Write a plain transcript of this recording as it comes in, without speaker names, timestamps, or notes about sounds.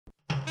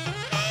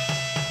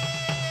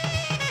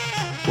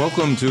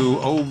Welcome to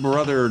Oh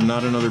Brother,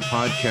 Not Another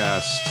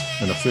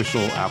Podcast, an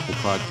official Apple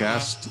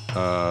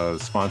podcast,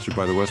 sponsored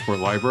by the Westport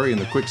Library and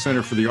the Quick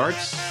Center for the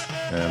Arts.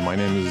 And my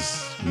name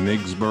is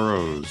Miggs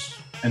Burrows.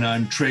 And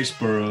I'm Trace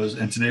Burrows.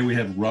 And today we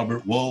have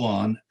Robert Wuhl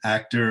on,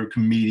 actor,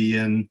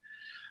 comedian.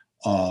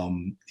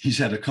 He's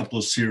had a couple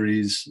of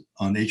series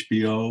on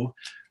HBO,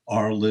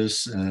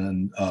 Arliss,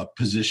 and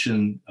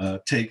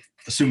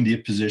assumed the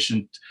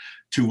position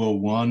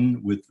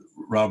 201 with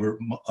Robert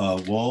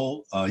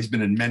Wuhl. He's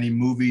been in many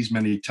movies,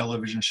 many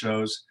television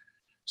shows.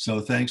 So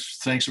thanks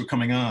for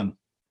coming on.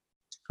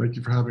 Thank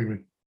you for having me.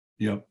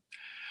 Yep.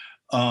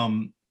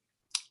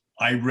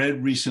 I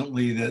read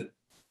recently that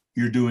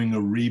you're doing a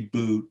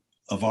reboot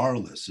of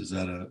Arliss. Is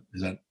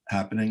that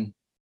happening?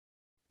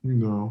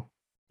 No.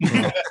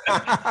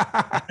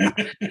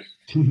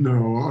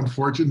 No,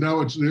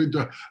 unfortunately,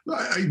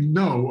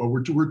 no.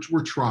 We're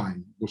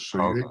trying. We'll see.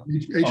 Okay.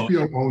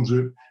 HBO owns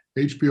it.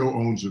 HBO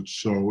owns it,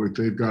 so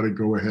they've got to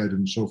go ahead.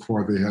 And so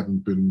far, they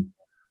haven't been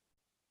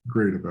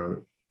great about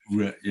it.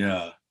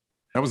 Yeah.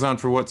 That was on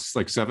for what's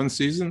like 7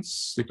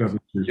 seasons? 7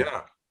 seasons.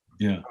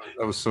 Yeah.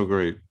 That was so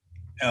great.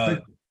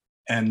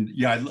 And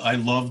yeah, I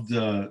loved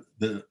the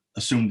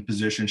Assumed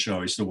Position show.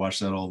 I used to watch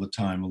that all the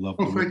time. I love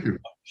Thank you.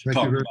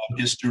 Talk about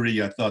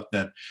history. I thought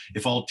that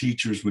if all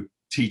teachers would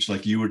teach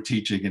like you were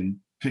teaching and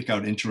pick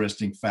out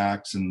interesting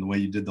facts and the way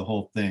you did the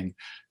whole thing,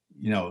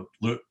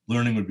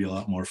 learning would be a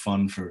lot more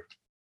fun for.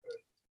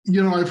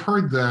 I've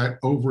heard that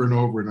over and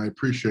over, and I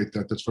appreciate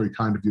that. That's very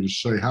kind of you to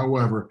say.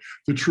 However,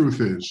 the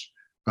truth is,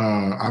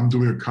 I'm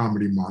doing a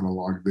comedy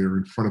monologue there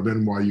in front of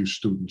NYU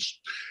students.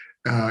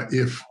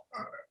 If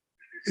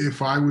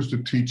I was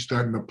to teach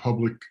that in a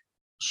public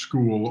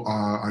school,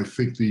 I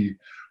think the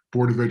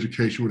Board of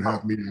Education would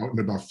have me out in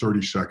about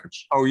 30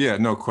 seconds. Oh yeah,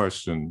 no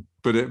question.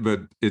 But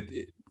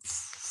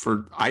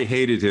I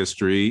hated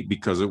history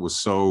because it was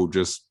so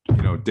just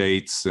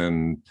dates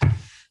and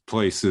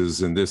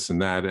places and this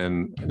and that,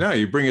 and now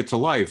you bring it to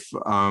life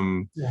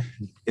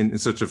in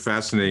such a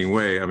fascinating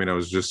way. I mean, I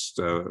was just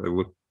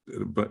the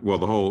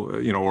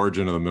whole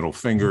origin of the middle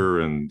finger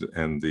and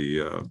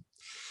the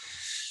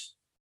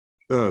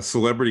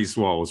celebrities.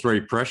 Well, it was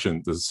very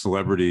prescient. The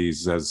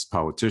celebrities as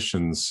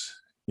politicians,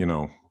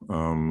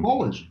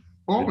 always.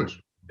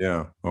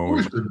 Yeah,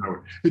 always been that way.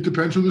 It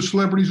depends who the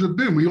celebrities have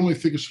been. We only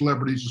think of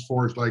celebrities as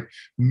far as like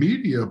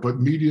media, but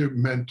media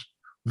meant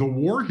the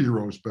war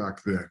heroes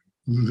back then.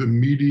 The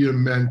media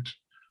meant,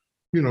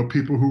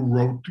 people who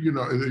wrote,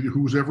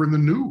 who was ever in the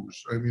news.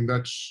 I mean,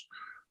 that's,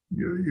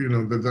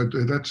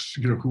 that's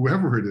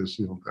whoever it is.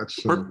 That's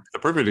the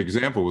perfect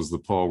example was the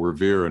Paul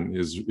Revere and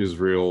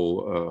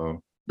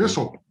Israel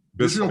Bissell.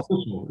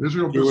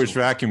 Jewish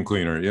vacuum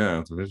cleaner.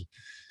 Yeah.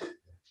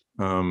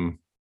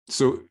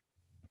 So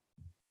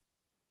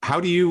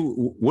what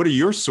are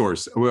your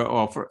sources?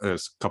 Well,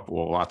 there's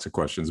lots of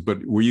questions,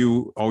 but were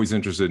you always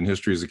interested in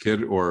history as a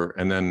kid,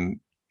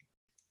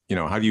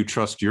 how do you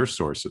trust your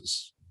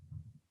sources?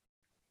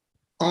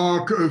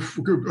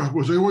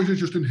 Was I always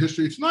interested in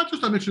history? It's not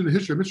just I'm interested in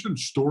history. I'm interested in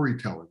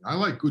storytelling. I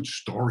like good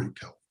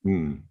storytelling.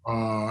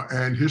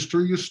 And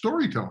history is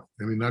storytelling.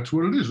 I mean, that's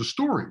what it is, the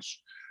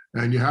stories.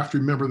 And you have to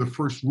remember the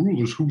first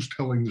rule is who's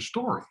telling the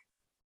story.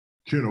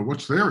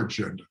 What's their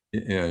agenda?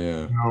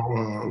 Yeah.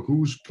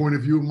 Whose point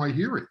of view am I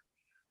hearing?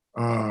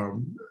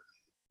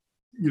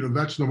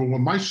 That's number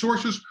one. My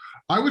sources,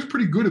 I was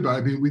pretty good about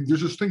it. I mean,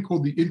 there's this thing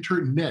called the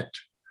internet.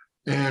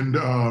 And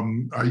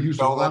I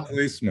used a lot.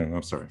 Please? No,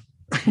 I'm sorry.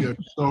 Yeah,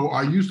 so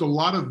I used a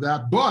lot of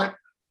that, but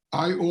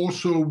I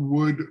also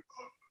would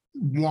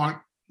want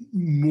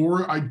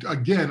more. I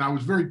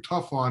was very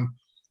tough on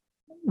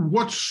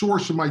what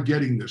source am I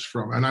getting this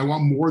from, and I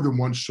want more than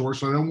one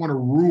source. I don't want a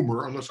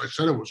rumor unless I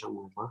said it was a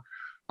rumor.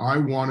 I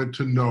wanted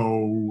to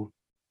know.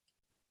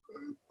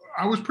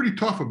 I was pretty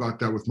tough about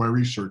that with my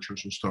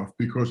researchers and stuff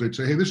because they'd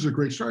say, "Hey, this is a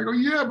great story." I go,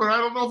 "Yeah, but I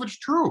don't know if it's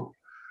true,"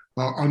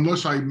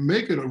 unless I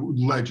make it a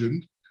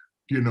legend.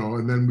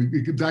 And then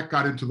that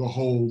got into the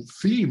whole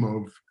theme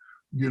of,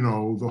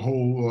 the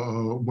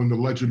whole, when the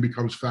legend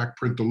becomes fact,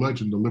 print the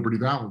legend, the Liberty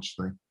Valance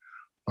thing,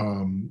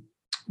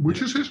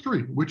 which is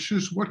history, which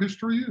is what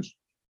history is.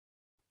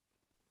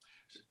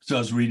 So I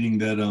was reading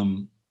that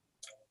on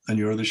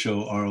your other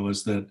show,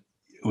 Arliss, that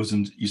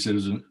you said it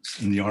was in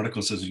the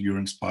article says you're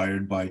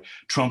inspired by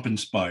Trump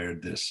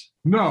inspired this.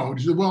 No,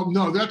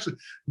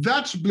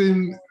 that's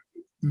been,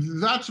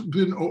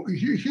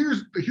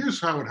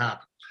 here's how it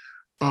happened.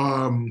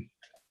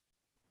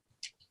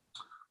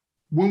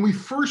 When we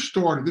first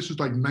started, this is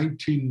like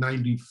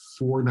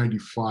 1994,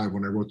 95,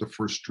 when I wrote the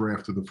first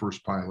draft of the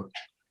first pilot.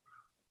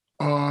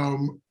 I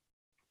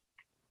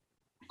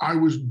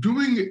was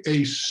doing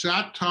a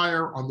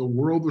satire on the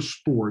world of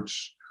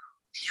sports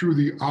through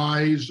the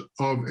eyes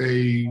of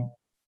a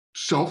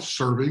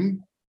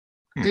self-serving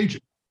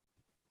agent.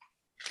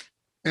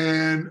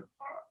 And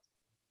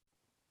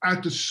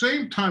at the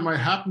same time, I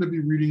happened to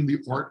be reading The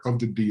Art of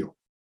the Deal.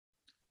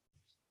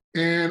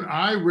 And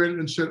I read it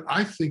and said,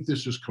 I think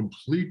this is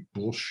complete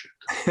bullshit.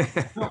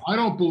 I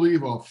don't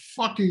believe a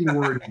fucking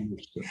word in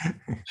this thing.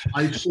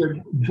 I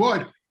said,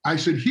 but I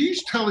said,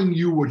 he's telling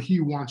you what he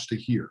wants to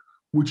hear,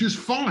 which is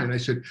fine. I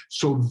said,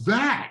 so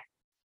that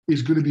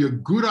is going to be a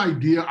good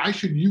idea. I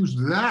should use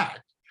that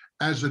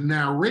as a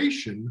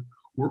narration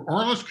where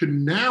Arliss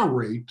can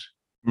narrate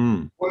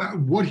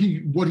what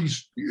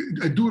he's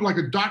do it like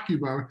a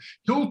documentary.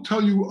 He'll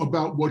tell you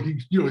about what he,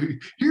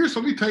 here's,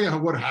 let me tell you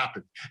what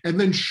happened, and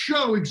then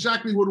show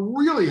exactly what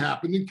really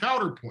happened in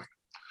counterpoint.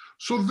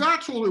 So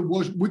that's all it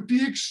was, with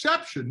the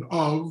exception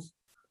of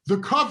the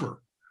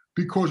cover,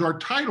 because our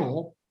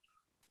title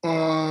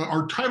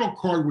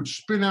card would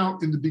spin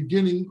out in the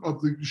beginning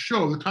of the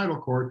show, the title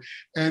card,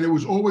 and it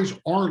was always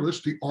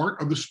Arliss, the art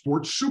of the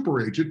sports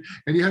super agent,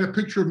 and he had a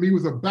picture of me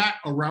with a bat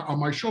around on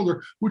my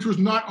shoulder, which was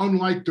not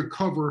unlike the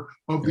cover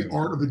of the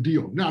art of the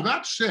deal. Now,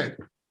 that said,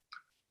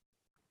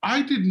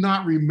 I did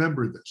not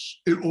remember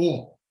this at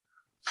all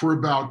for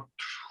about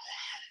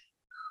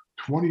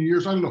 20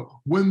 years. I don't know.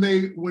 When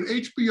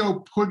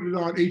HBO put it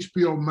on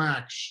HBO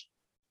Max,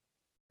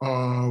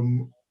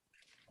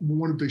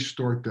 when did they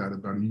start that?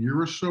 About a year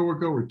or so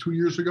ago, or 2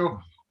 years ago?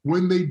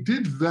 When they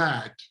did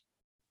that,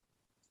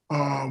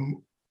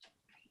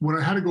 when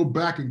I had to go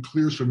back and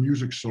clear some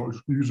music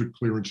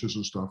clearances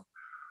and stuff,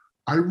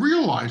 I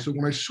realized that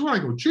when I saw it, I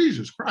go,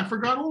 Jesus Christ, I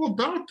forgot all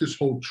about this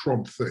whole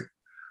Trump thing,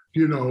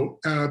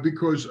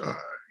 because,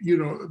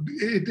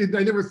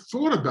 I never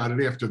thought about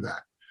it after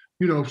that.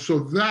 So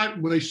that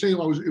when they say it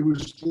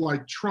was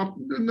like Trump,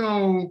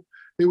 no,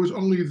 it was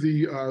only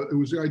it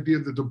was the idea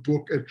that the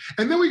book, and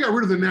then we got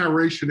rid of the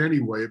narration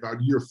anyway about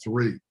year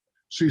 3,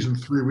 season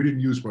 3. We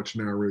didn't use much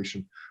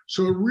narration.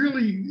 So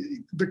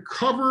really, the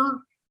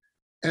cover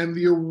and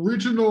the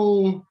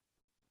original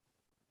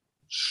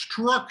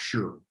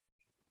structure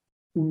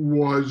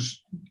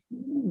was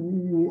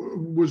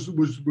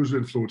influenced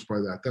by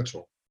that. That's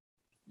all.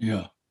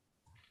 Yeah.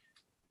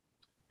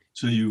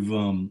 So you've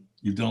done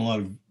a lot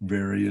of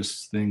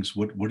various things.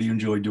 What do you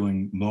enjoy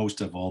doing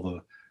most of all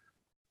the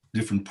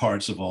different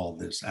parts of all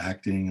this,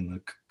 acting and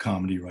the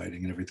comedy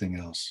writing and everything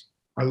else?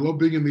 I love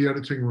being in the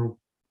editing room.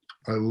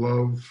 I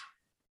love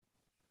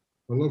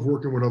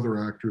working with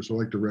other actors. I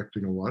like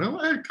directing a lot.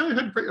 I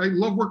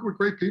love working with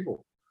great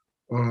people.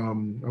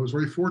 I was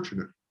very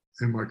fortunate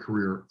in my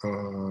career.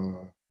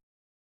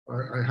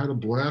 I had a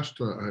blast.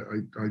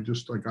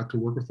 I got to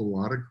work with a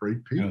lot of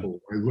great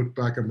people. Yeah. I look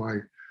back at my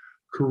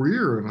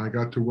career and I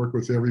got to work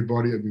with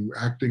everybody. I mean,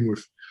 acting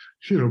with,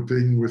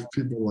 being with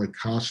people like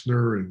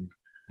Costner and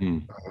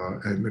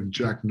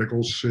Jack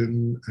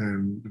Nicholson,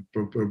 and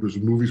it was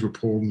movies with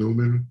Paul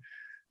Newman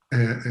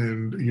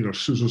and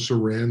Susan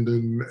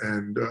Sarandon,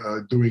 and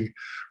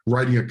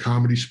writing a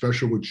comedy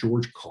special with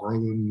George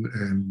Carlin,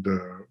 and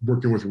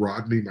working with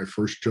Rodney, my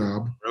first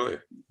job. Really?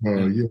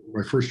 Yeah,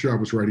 my first job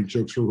was writing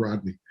jokes for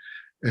Rodney.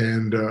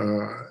 And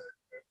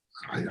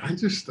I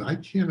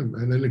can't,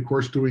 and then of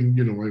course doing,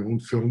 my own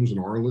films and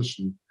Arliss,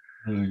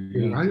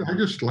 and I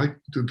just like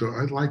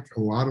I like a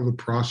lot of the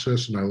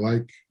process, and I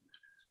like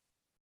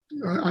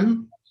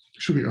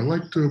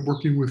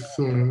working with,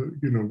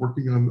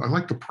 I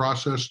like the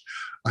process.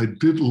 I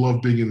did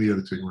love being in the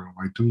editing room.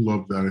 I do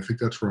love that. I think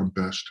that's where I'm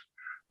best.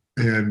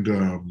 And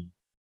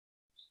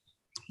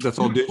that's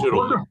all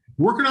digital.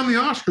 Working on the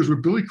Oscars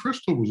with Billy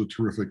Crystal was a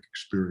terrific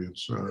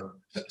experience.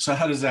 So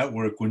how does that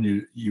work when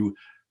you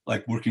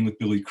like working with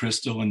Billy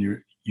Crystal,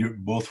 and you're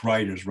both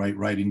writers, right?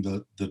 Writing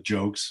the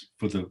jokes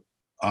for the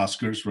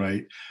Oscars,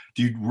 right?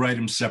 Do you write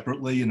them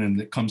separately and then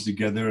it comes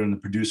together and the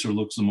producer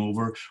looks them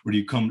over, or do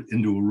you come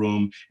into a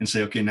room and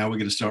say, okay, now we're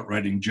going to start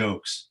writing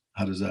jokes?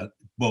 How does that,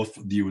 both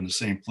of you in the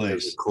same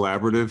place?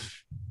 Collaborative.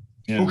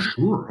 Yeah. Oh,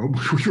 sure.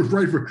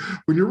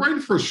 When you're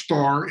writing for a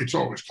star, it's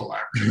always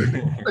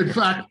collaborative. In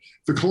fact,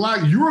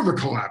 you're the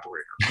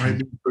collaborator. I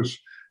mean, because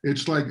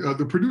it's like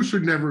the producer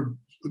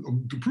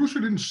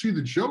didn't see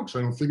the jokes,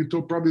 I don't think,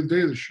 until probably the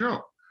day of the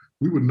show.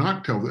 We would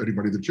not tell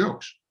anybody the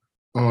jokes.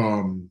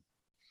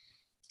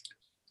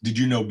 Did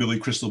you know Billy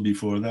Crystal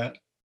before that?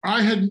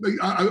 I had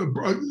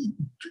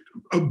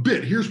a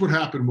bit. Here's what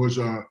happened was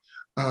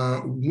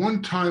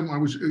one time I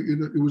was,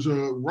 it was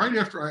right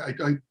after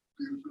it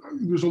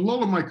was a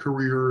lull in my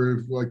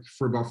career, like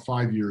for about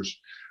 5 years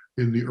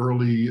in the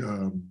early,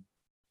 in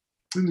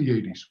the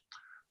 80s.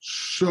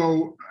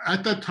 So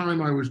at that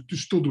time I was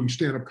just still doing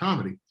stand-up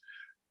comedy.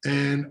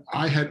 And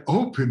I had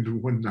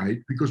opened one night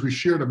because we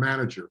shared a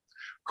manager.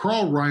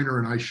 Carl Reiner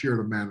and I shared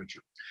a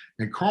manager.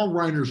 And Carl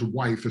Reiner's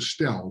wife,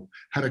 Estelle,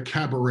 had a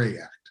cabaret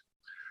act.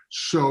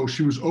 So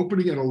she was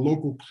opening at a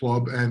local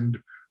club, and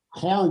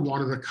Carl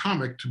wanted a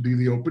comic to be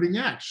the opening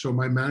act. So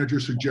my manager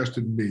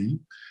suggested me,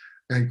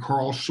 and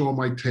Carl saw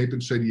my tape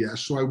and said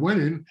yes. So I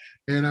went in,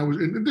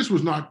 and this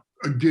was not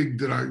a gig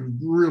that I'm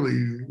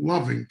really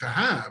loving to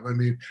have. I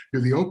mean,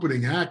 you're the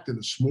opening act in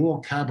a small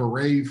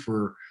cabaret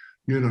for,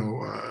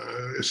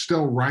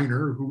 Estelle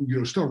Reiner, who,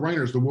 Estelle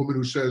Reiner is the woman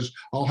who says,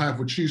 I'll have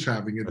what she's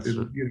having.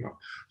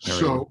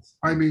 So,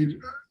 I mean,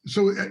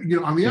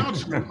 on the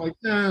outside, I'm like,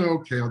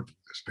 okay, I'll do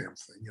this damn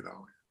thing,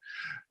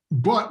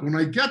 But when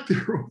I get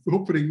there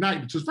opening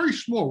night, it's a very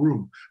small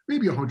room,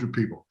 maybe 100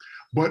 people.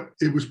 But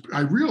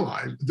I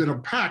realized that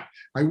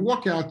I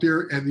walk out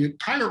there and the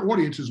entire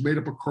audience is made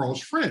up of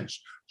Carl's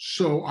friends.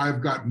 So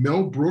I've got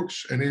Mel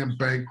Brooks and Anne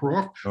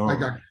Bancroft. Oh. I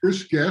got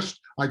Chris Guest.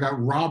 I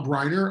got Rob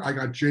Reiner. I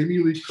got Jamie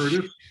Lee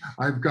Curtis.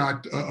 I've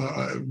got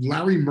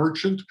Larry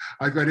Merchant.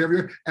 I've got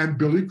and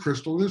Billy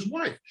Crystal and his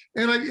wife.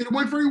 And it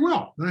went very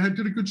well. And I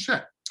did a good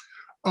set.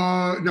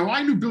 Now,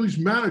 I knew Billy's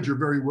manager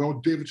very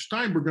well, David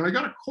Steinberg, and I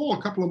got a call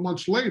a couple of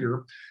months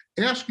later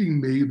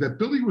asking me that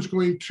Billy was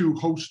going to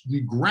host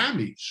the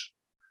Grammys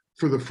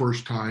for the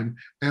first time,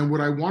 and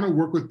would I want to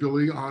work with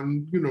Billy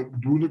on,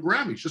 doing the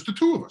Grammys, just the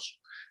two of us.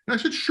 And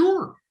I said,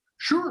 sure.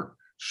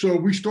 So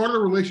we started a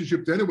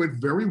relationship then. It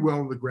went very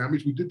well in the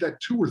Grammys. We did that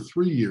 2 or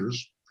 3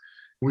 years.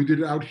 We did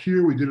it out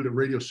here. We did it at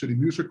Radio City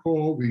Music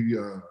Hall.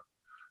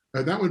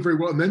 That went very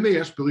well. And then they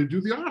asked Billy to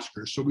do the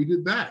Oscars. So we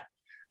did that.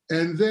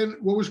 And then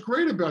what was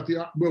great about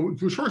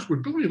first,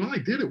 when Billy and I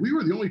did it, we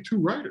were the only 2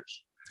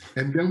 writers.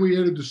 And then we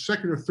added the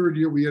second or third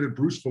year, we added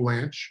Bruce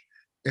Valanche,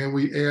 and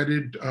we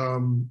added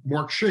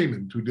Mark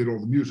Shaman, who did all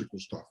the musical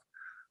stuff.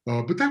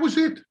 But that was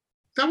it.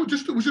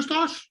 It was just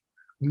us.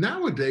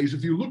 Nowadays,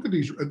 if you look at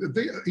these,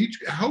 each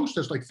host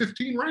has like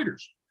 15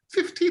 writers.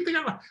 15, they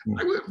got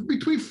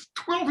between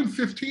 12 and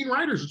 15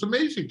 writers. It's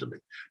amazing to me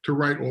to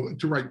write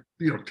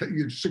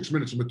 6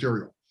 minutes of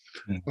material.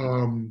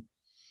 Mm-hmm.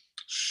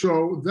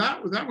 So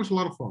that was a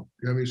lot of fun.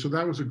 I mean, so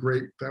that was a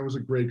great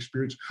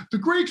experience. The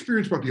great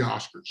experience about the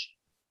Oscars,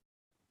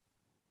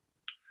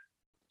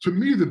 to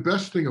me, the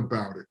best thing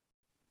about it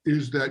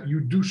is that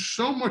you do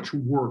so much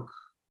work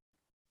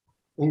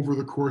over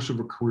the course of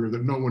a career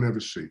that no one ever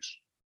sees.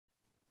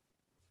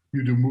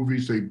 You do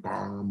movies, they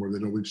bomb, or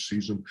nobody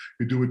sees them.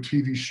 You do a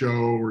TV show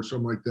or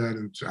something like that,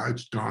 and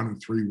it's done in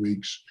 3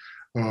 weeks.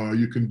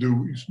 You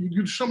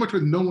do so much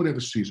that no one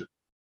ever sees it.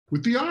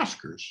 With the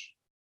Oscars,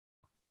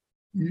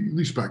 at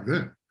least back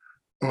then,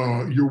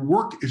 your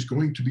work is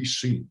going to be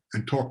seen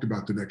and talked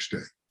about the next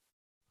day.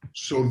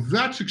 So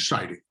that's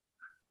exciting.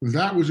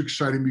 That was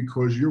exciting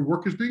because your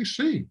work is being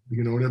seen,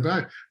 and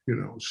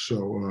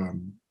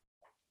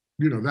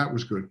that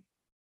was good.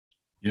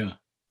 Yeah.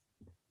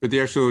 But the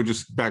actual,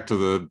 just back to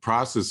the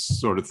process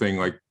sort of thing,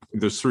 like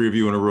there's 3 of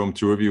you in a room,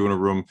 2 of you in a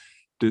room.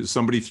 Did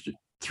somebody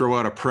throw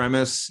out a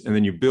premise and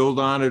then you build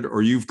on it,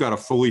 or you've got a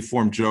fully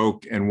formed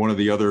joke and one of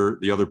the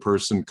other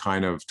person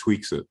kind of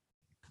tweaks it?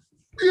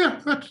 Yeah,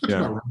 that's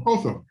about right.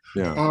 Both of them.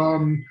 Yeah.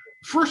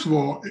 First of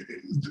all,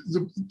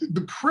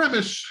 the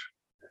premise,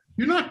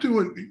 you're not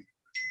doing,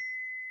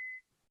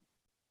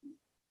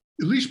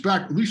 at least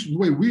the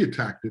way we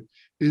attacked it,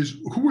 is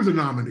who are the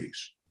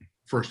nominees?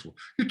 First of all,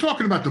 you're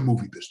talking about the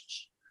movie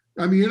business.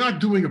 I mean, you're not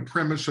doing a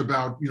premise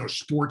about,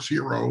 sports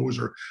heroes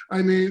first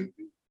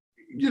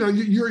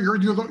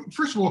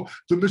of all,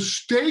 the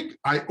mistake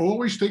I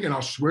always think, and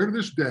I'll swear to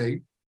this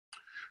day,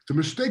 the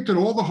mistake that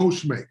all the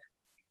hosts make,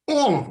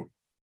 all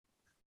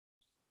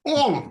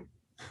of them,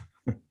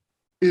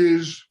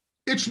 is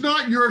it's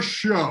not your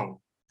show.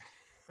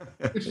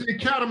 It's the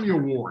Academy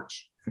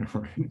Awards.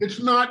 It's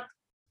not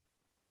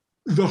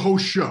the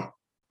host show.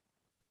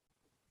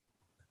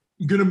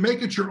 You're going to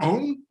make it your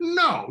own?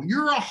 No,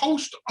 you're a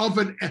host of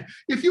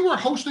if you were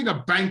hosting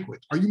a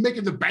banquet, are you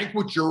making the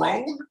banquet your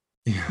own?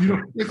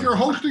 If you're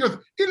hosting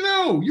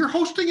you're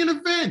hosting an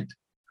event.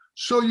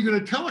 So you're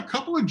going to tell a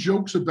couple of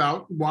jokes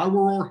about why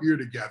we're all here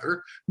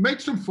together,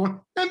 make some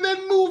fun, and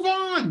then move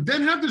on.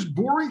 Then have this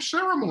boring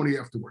ceremony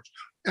afterwards.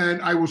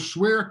 And I will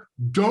swear,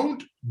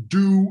 don't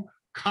do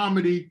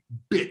comedy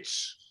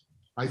bits.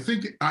 I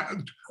think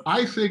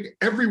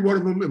every one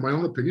of them, in my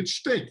own opinion,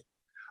 stink.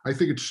 I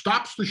think it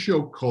stops the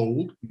show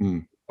cold.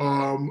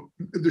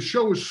 The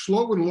show is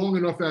slow and long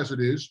enough as it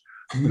is.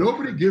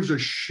 Nobody gives a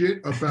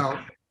shit about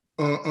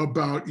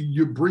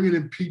you bringing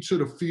in pizza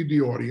to feed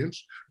the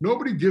audience.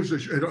 Nobody gives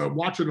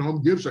watching at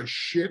home gives a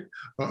shit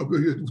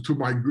to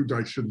my good.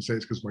 I shouldn't say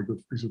it's because my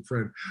good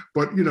friend,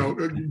 but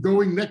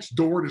going next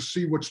door to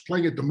see what's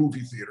playing at the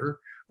movie theater.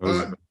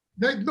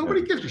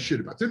 Nobody gives a shit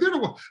about it.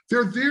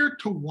 They're there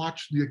to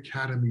watch the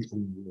Academy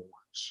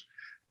Awards,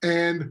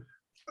 and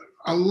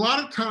a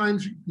lot of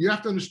times you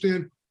have to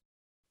understand,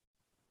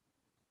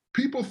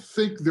 people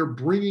think they're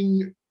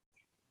bringing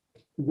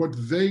what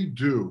they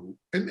do,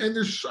 and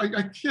there's,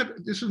 I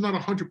can't, this is not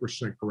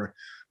 100% correct,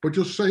 but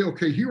you'll say,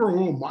 okay, here are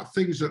all my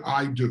things that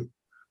I do.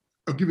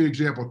 I'll give you an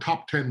example,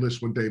 top 10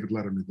 list when David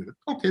Letterman did it.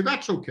 Okay,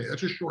 that's okay.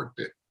 That's a short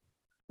bit.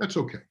 That's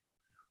okay.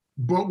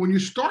 But when you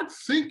start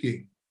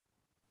thinking,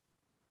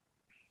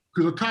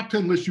 because a top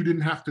 10 list, you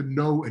didn't have to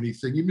know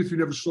anything, even if you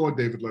never saw a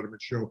David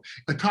Letterman show,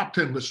 a top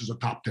 10 list is a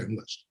top 10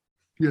 list.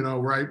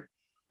 Right?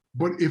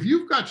 But if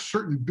you've got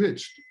certain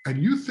bits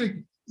and you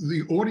think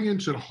the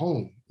audience at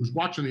home who's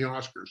watching the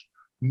Oscars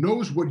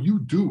knows what you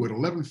do at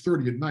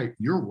 11:30 at night,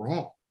 you're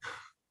wrong.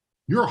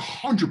 You're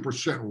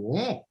 100%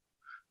 wrong,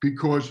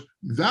 because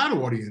that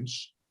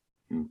audience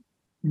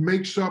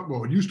makes up,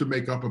 well, it used to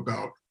make up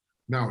about,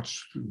 now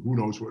it's, who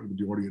knows what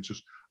the audience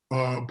is,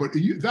 but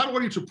that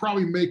audience will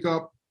probably make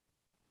up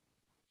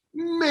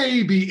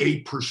maybe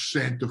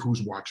 8% of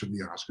who's watching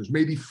the Oscars,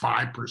 maybe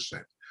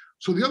 5%.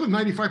 So the other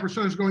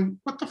 95% is going,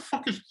 what the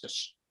fuck is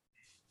this?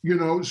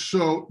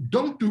 So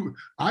don't do,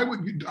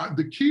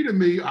 the key to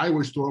me, I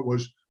always thought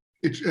was,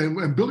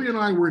 and Billy and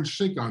I were in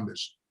sync on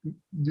this,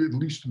 at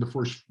least in the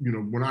first,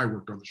 when I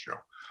worked on the show.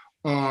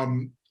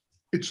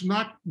 It's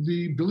not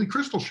the Billy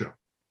Crystal show.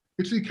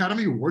 It's the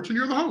Academy Awards and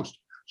you're the host.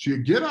 So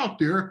you get out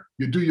there,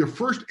 you do your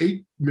first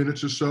 8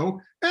 minutes or so,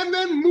 and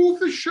then move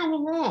the show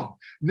along.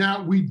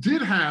 Now, we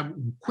did have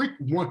quick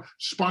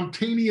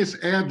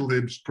spontaneous ad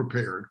libs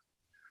prepared,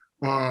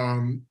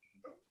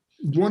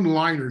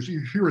 one-liners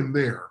here and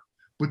there,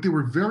 but they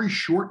were very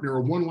short. There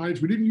were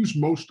one-liners. We didn't use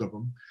most of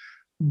them.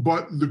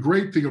 But the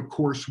great thing, of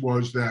course,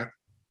 was that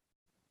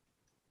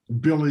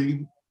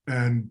Billy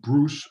and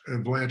Bruce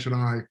and Blanche and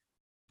I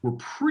were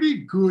pretty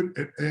good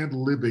at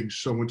ad-libbing.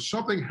 So when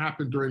something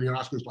happened during the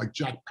Oscars, like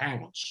Jack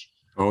Palance.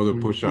 Oh, the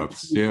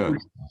push-ups, yeah.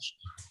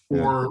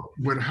 Or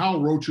when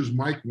Hal Roach's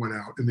mic went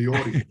out in the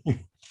audience.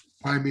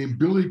 I mean,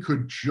 Billy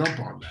could jump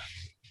on that.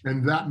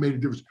 And that made a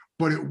difference.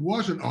 But it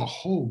wasn't a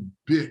whole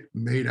bit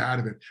made out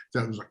of it.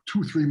 That was like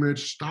 2-3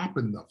 minutes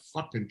stopping the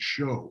fucking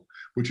show,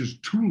 which is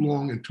too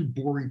long and too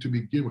boring to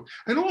begin with.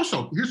 And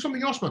also, here's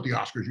something else about the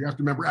Oscars you have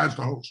to remember as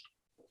the host.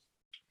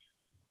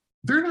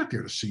 They're not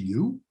there to see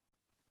you.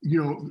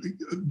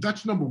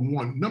 That's number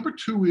one. Number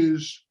two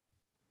is,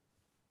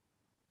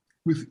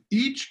 with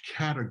each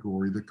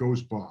category that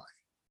goes by,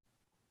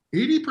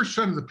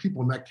 80% of the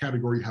people in that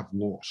category have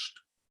lost.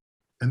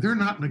 And they're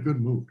not in a good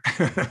mood.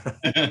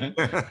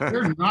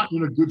 They're not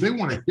in a good, they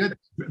want to get,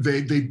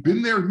 they've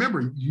been there.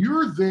 Remember,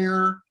 you're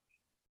there.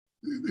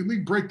 Let me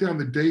break down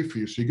the day for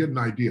you so you get an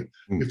idea.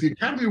 If the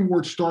Academy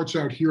Award starts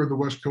out here on the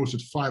West Coast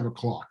at 5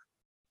 o'clock,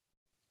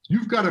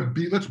 you've got to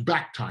be, let's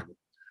back time it.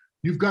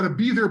 You've got to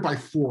be there by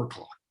 4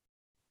 o'clock.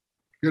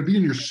 You got to be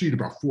in your seat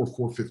about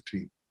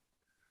 4:15.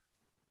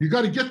 You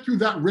got to get through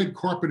that red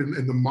carpet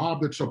and the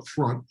mob that's up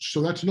front.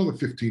 So that's another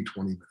 15,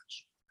 20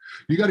 minutes.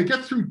 You got to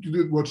get through,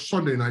 well, it's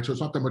Sunday night, so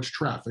it's not that much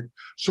traffic.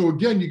 So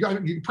again,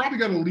 you probably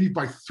got to leave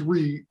by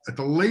 3 at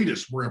the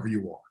latest, wherever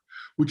you are,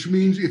 which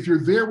means if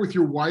you're there with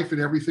your wife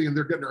and everything, and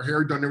they're getting their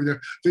hair done and everything,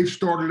 they've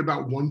started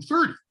about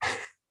 1:30.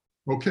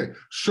 Okay,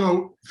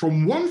 so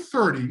from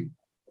 1:30,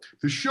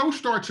 the show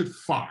starts at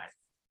 5.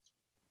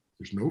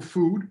 There's no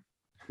food,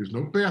 there's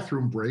no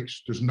bathroom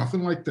breaks, there's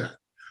nothing like that.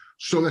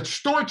 So that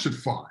starts at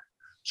 5.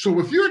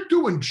 So if you're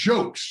doing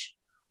jokes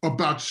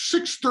about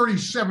 6:30,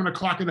 7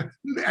 o'clock,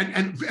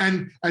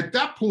 and at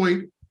that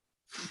point,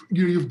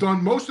 you've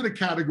done most of the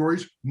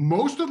categories.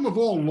 Most of them have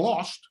all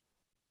lost.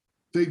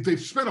 They've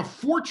spent a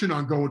fortune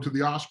on going to the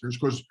Oscars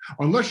because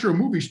unless you're a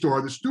movie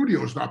star, the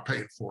studio's not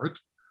paying for it.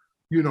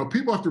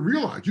 People have to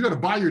realize you got to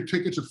buy your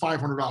tickets at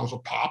 $500 a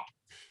pop.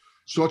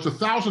 So it's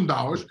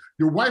 $1,000.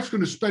 Your wife's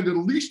going to spend at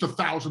least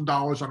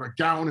 $1,000 on a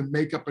gown and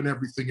makeup and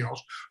everything else.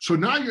 So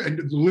now you're in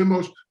the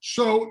limos.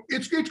 So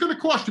it's going to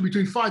cost you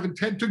between 5 and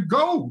 10 to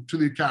go to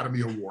the Academy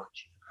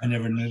Awards. I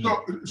never knew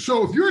that.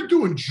 So if you're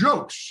doing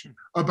jokes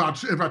about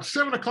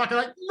 7 o'clock at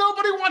night,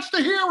 nobody wants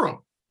to hear them.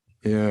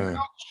 Yeah.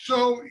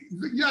 So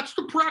that's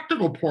the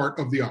practical part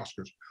of the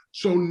Oscars.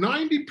 So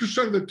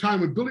 90% of the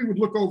time when Billy would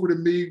look over to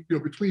me,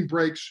 between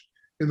breaks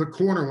in the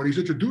corner when he's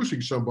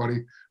introducing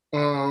somebody,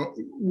 I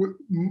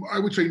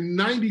would say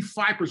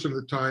 95% of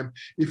the time,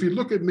 if you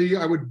look at me,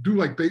 I would do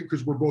like,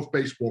 because we're both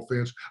baseball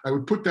fans, I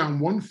would put down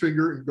one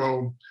finger and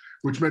go,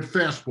 which meant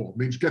fastball,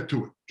 means get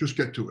to it, just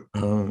get to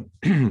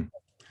it.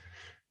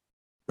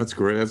 That's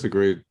great. That's a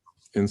great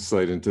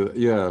insight into,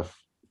 yeah.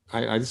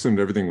 I assumed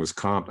everything was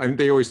comp. I mean,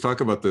 they always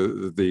talk about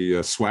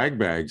the swag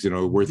bags,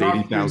 worth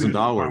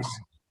 $80,000.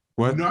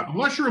 What? Not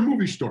unless you're a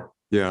movie star.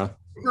 Yeah.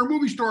 If you're a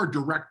movie star,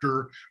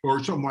 director,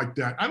 or something like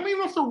that. I don't even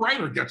know if the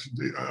writer gets.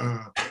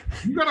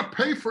 You got to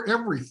pay for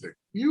everything.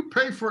 You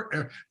pay for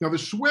now. The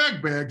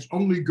swag bags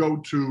only go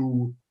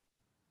to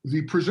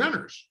the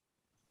presenters.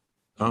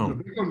 Oh,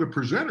 they go to the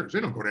presenters.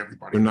 They don't go to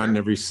everybody. They're not in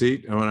every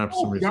seat. I want to have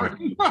somebody. God,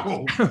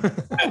 no.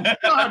 Oh,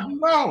 God,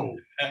 no.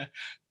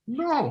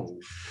 No.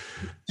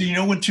 Do you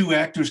know when two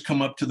actors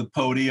come up to the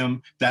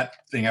podium, that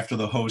thing after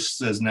the host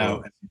says now,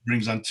 it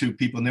brings on two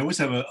people, and they always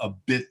have a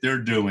bit they're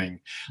doing,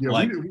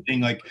 like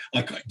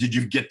did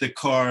you get the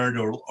card,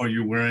 or are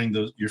you wearing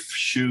your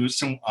shoes?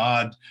 Some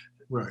odd.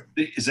 Right.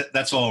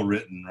 That's all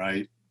written,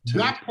 right?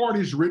 That part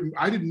is written.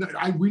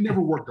 We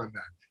never worked on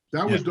that.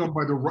 That was done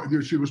by the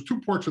writers. There was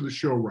 2 parts of the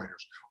show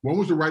writers. One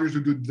was the writers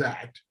who did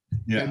that,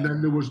 and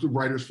then there was the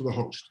writers for the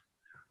host.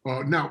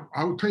 Now,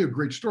 I will tell you a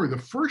great story. The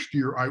first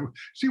year,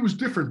 it was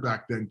different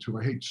back then too.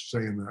 I hate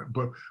saying that,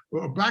 but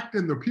back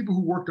then, the people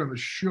who worked on the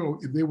show,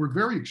 they were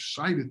very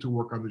excited to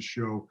work on the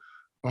show,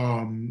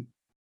 and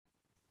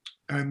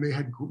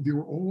they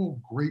were all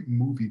great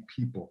movie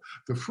people.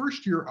 The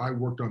first year I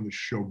worked on the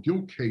show,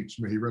 Gil Cates,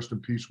 may he rest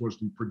in peace, was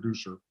the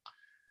producer,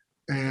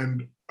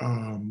 and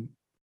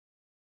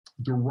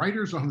the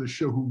writers on the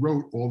show who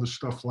wrote all the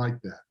stuff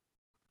like that,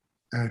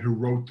 and who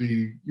wrote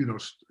the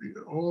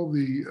all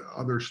the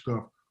other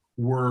stuff,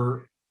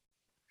 were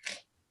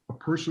a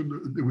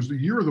person. It was the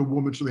year of the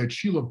woman, so they had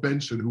Sheila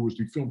Benson, who was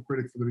the film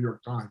critic for the New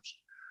York Times.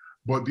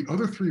 But the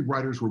other 3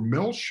 writers were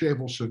Mel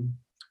Shavelson,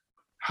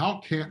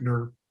 Hal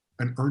Kantner,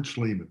 and Ernst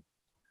Lehman.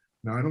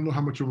 Now, I don't know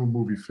how much of a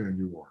movie fan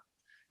you are.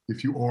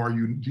 If you are,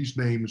 these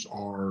names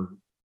are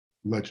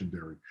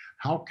legendary.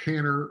 Hal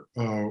Kanner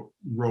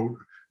wrote,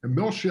 and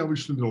Mel Shelby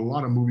did a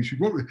lot of movies. She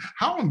wrote,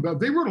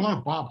 they wrote a lot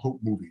of Bob Hope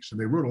movies, and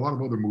they wrote a lot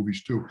of other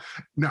movies too.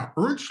 Now,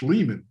 Ernst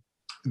Lehman,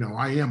 now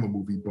I am a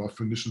movie buff,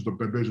 and this is the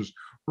business.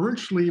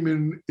 Ernst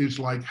Lehman is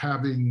like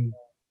having,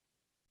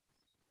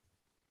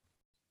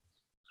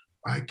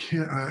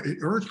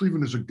 Ernst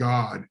Lehman is a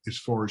god as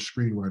far as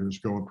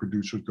screenwriters go and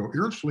producers go.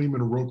 Ernst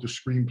Lehman wrote the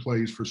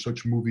screenplays for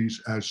such movies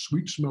as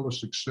Sweet Smell of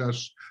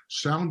Success,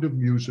 Sound of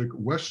Music,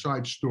 West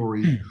Side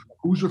Story,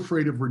 Who's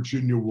Afraid of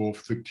Virginia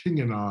Woolf, The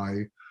King and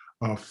I,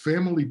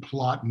 Family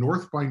Plot,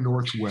 North by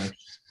Northwest.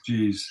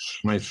 Jeez.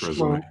 Nice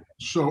resume.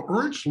 So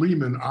Ernst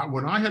Lehman,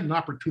 when I had an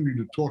opportunity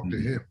to talk to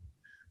him,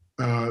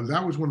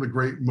 that was one of the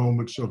great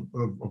moments of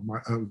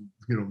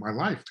my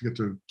life, to get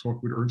to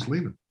talk with Ernst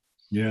Lehman.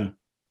 Yeah.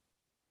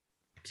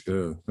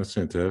 Yeah, that's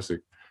fantastic.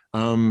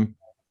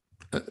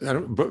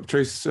 But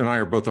Trace and I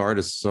are both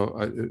artists,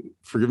 so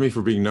forgive me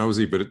for being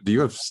nosy, but do you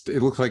have?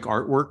 It looks like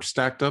artwork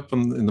stacked up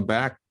in the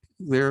back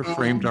there,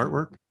 framed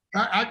artwork.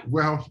 I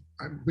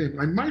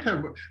might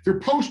have.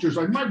 They're posters.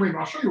 I might wait.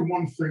 I'll show you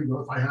one thing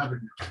though, if I have it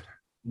here.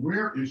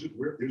 Where is it?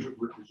 Where is it?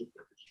 Where is it?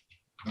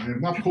 I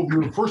have not pulled.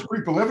 You're the first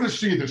people ever to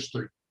see this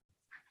thing.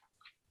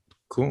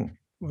 Cool.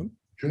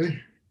 Okay.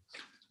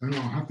 I don't know.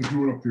 I'll have to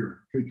do it up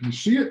here. Okay, can you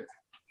see it?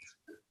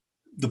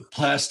 The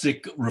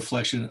plastic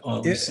reflection.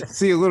 Yeah,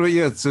 see a little.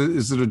 Yeah.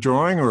 Is it a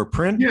drawing or a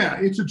print? Yeah,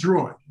 it's a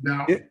drawing.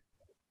 Now,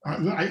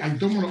 I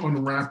don't want to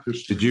unwrap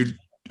this. Did you?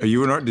 Are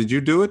you an art? Did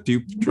you do it? Do you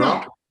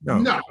draw?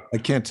 No. I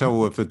can't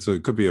tell if it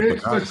could be a.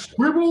 It's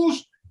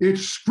scribbles.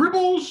 It's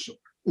scribbles.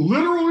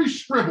 Literally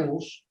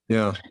scribbles.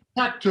 Yeah.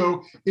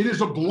 Tacto. It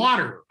is a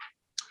blotter.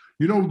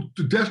 You know,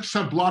 the desks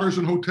have blotters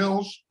in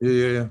hotels.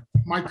 Yeah.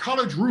 My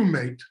college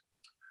roommate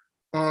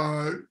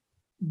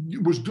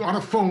was on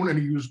a phone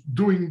and he was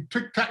doing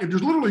tic-tac.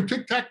 There's literally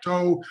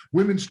tic-tac-toe,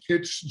 women's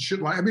kits and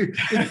shit like. I mean,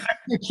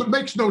 it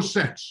makes no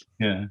sense.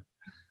 Yeah.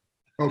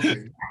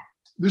 Okay.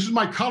 This is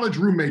my college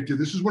roommate.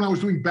 This is when I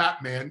was doing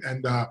Batman,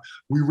 and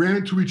we ran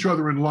into each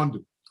other in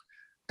London.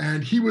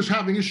 And he was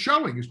having a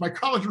showing. He's my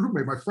college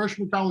roommate, my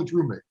freshman college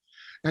roommate,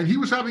 and he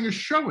was having a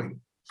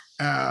showing.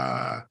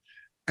 So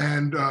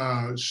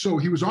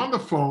he was on the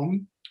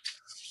phone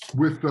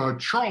with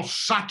Charles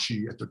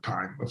Saatchi at the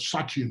time, of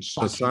Saatchi and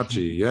Saatchi.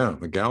 Saatchi, yeah,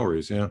 the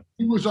galleries, yeah.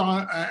 He was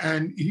on,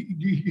 and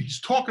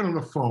he's talking on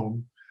the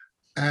phone,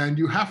 and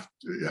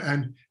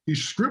and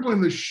he's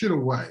scribbling this shit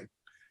away,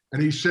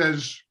 and he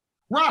says,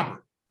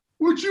 "Robert,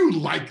 would you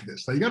like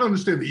this?" Now you got to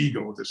understand the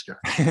ego of this guy.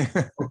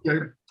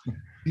 Okay,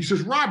 he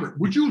says, "Robert,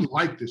 would you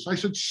like this?" I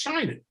said,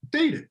 "Sign it,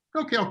 date it."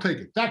 "Okay, I'll take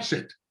it." That's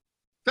it.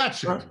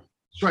 That's it.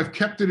 So I've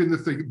kept it in the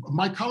thing.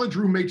 My college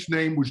roommate's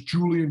name was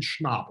Julian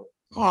Schnabel.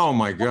 Oh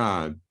my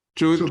God.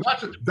 So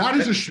that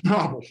is a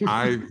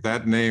Schnabel.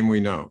 That name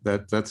we know.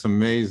 That's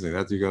amazing.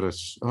 That you got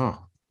to.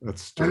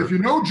 That's. And if you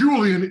know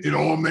Julian, it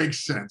all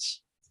makes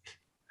sense.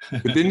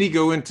 But didn't he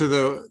go into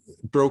the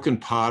broken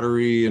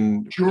pottery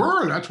and?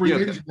 Sure, that's where he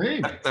made his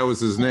name. That was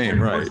his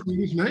name, right?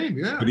 His name,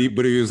 yeah.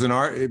 But he was an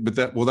art. But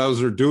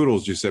those are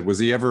doodles. You said, was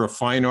he ever a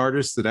fine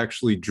artist that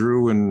actually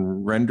drew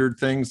and rendered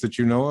things that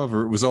you know of,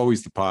 or it was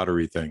always the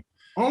pottery thing?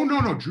 Oh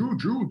no, Drew,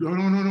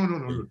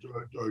 no.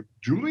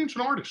 Julian's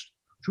an artist.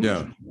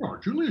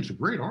 Julian's a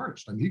great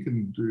artist. I mean, he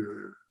can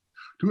do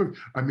it.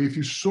 I mean, if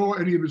you saw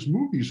any of his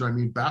movies, I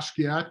mean,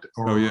 Basquiat.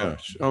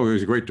 He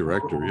was a great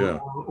director.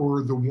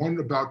 Or the one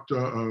about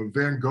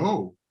Van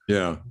Gogh.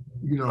 Yeah.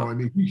 You know, I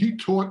mean, he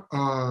taught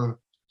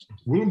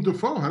Willem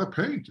Dafoe how to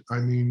paint. I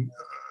mean,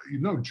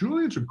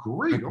 Julian's a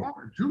great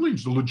artist.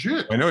 Julian's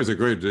legit. I know he's a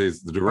great.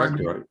 He's the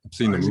director. I mean, I've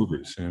seen the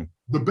movies. Yeah.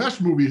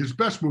 His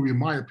best movie, in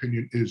my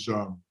opinion, is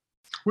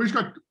he's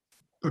got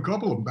a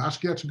couple of them.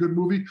 Basquiat's a good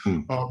movie.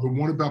 The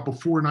one about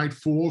Before Night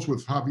Falls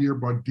with Javier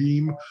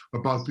Bardem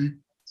about the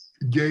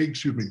gay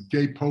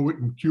poet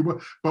in Cuba.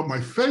 But my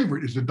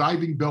favorite is The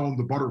Diving Bell and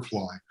the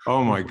Butterfly.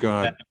 Oh my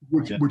God!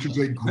 Which is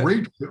a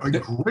great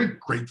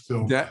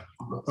film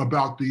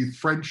about the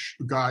French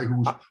guy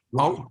who's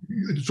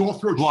it's all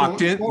through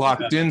locked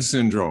in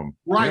syndrome.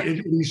 Right,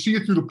 and you see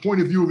it through the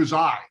point of view of his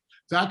eye.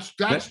 That's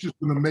just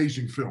an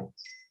amazing film.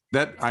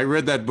 I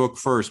read that book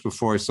first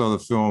before I saw the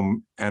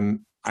film, and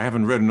I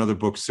haven't read another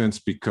book since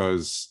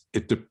because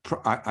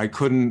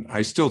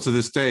I still to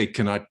this day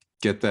cannot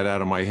get that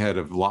out of my head.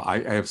 I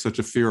have such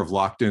a fear of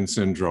locked in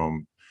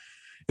syndrome.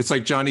 It's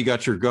like Johnny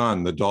Got Your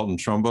Gun, the Dalton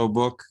Trumbo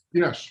book.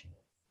 Yes.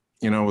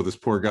 With this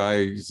poor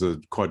guy, he's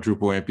a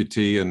quadruple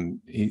amputee,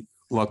 and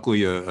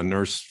luckily a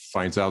nurse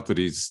finds out that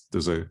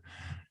there's a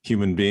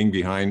human being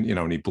behind,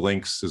 and he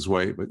blinks his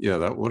way. But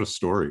yeah, what a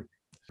story.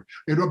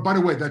 And by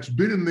the way, that's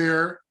been in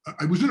there.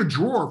 I was in a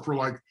drawer for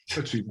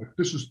let's see,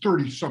 this is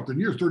 30-something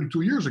years,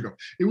 32 years ago.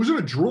 It was in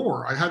a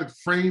drawer. I had it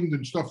framed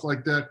and stuff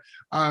like that.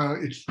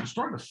 It's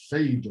starting to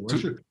fade though.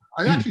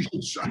 I actually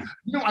should,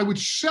 I would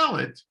sell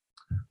it,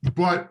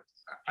 but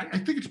I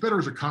think it's better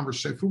as a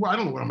conversation. I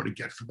don't know what I'm going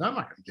to get for that. I'm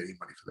not going to get any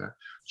money for that.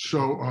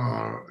 So,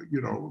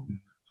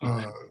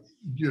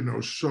 You know,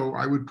 so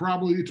I would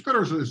probably, it's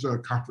better as a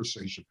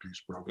conversation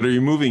piece, But are probably.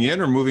 you moving in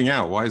or moving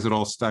out? Why is it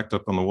all stacked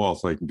up on the wall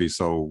so I can be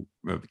so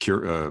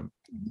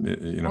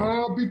you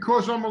know?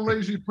 Because I'm a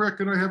lazy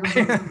prick and I haven't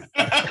done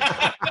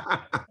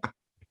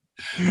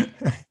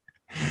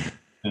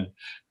it.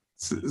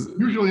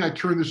 Usually I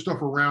turn this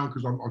stuff around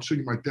because I'm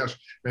sitting at my desk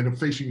and I'm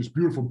facing this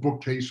beautiful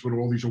bookcase with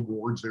all these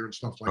awards there and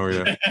stuff like Oh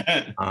that.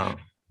 yeah.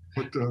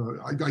 But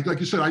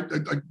like you said,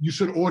 you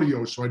said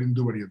audio, so I didn't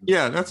do any of this.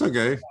 Yeah, that's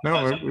okay.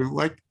 No,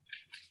 like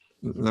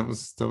that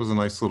was a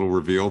nice little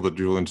reveal, the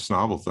Julian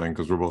Schnabel thing,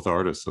 because we're both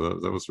artists. So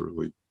that was a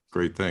really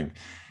great thing.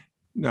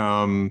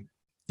 Yeah.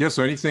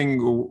 So anything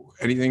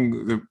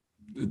that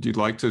you'd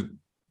like to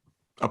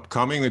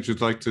upcoming that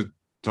you'd like to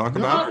talk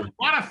about? A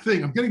lot of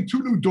things. I'm getting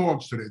 2 new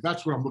dogs today.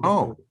 That's what I'm looking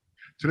for.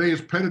 Today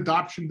is Pet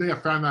Adoption Day. I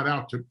found that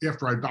out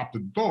after I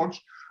adopted dogs.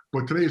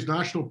 But today is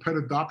National Pet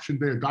Adoption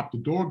Day, Adopt a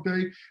Dog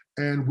Day,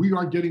 and we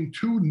are getting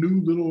 2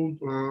 new little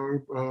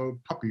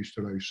puppies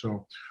today.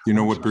 So, You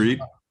know what breed?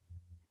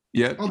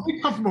 Yeah. oh, they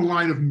come from a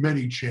line of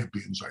many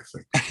champions, I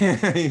think.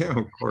 Yeah,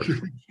 of course.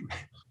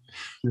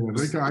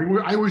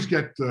 Yeah, I always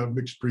get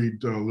mixed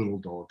breed little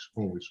dogs,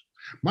 always.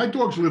 My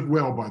dogs live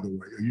well, by the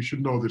way. You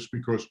should know this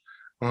because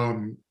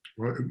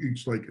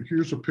it's like,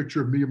 here's a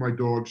picture of me and my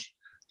dogs,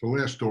 the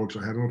last dogs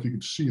I had. I don't know if you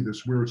can see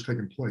this, where it's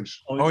taking place.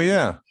 Oh,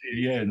 yeah.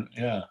 Yeah.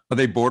 Are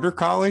they border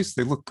collies?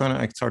 They look kind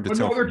of, it's hard to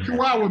tell. No, they're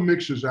Chihuahua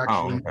mixes,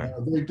 actually. Oh,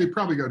 okay. They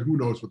probably got, who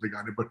knows what they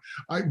got in, but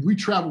we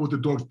travel with the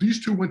dogs.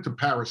 These 2 went to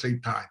Paris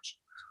 8 times.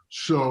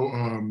 So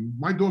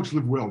my dogs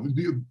live well.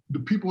 The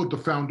people at the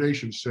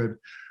foundation said,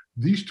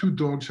 these 2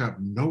 dogs have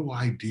no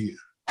idea.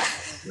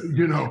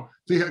 You know,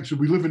 so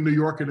we live in New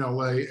York and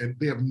LA, and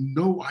they have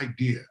no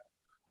idea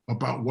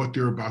about what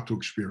they're about to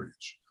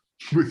experience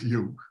with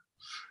you.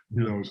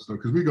 You know, so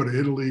because we go to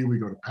Italy, we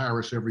go to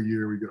Paris every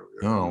year. We go.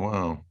 Oh,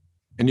 wow.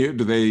 And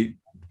do they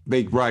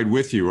ride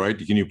with you, right?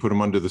 Can you put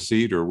them under the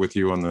seat or with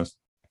you on the?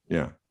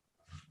 Yeah.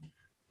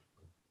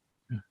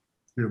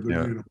 Yeah, but,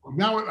 Yeah. You know,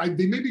 now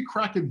they may be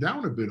cracking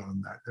down a bit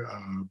on that,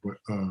 but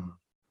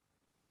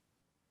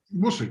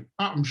we'll see.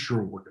 I'm sure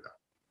we'll work it out.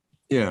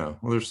 Yeah.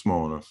 Well, they're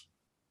small enough.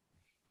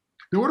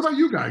 Now, what about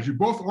you guys? You're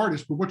both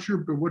artists, but what's your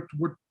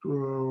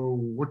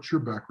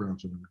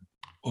backgrounds in it?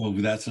 Oh,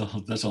 that's a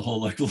whole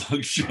like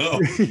long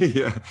show.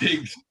 Yeah.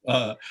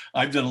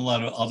 I've done a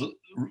lot of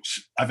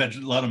I've had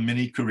a lot of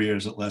mini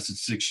careers that lasted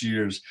 6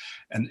 years,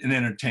 and in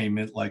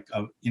entertainment, like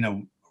you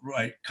know,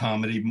 right,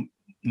 comedy,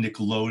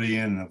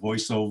 Nickelodeon, and a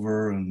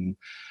voiceover, and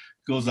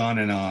goes on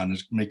and on.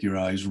 Just make your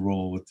eyes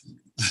roll with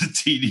the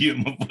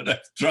tedium of what I've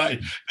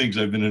tried, things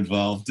I've been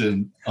involved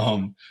in.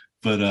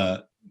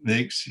 But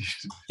thanks.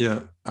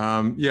 Yeah.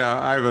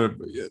 Yeah.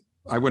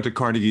 I went to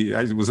Carnegie.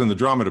 I was in the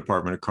drama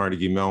department at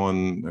Carnegie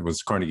Mellon. It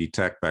was Carnegie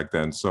Tech back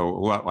then. So a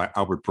lot like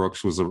Albert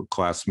Brooks was a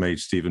classmate,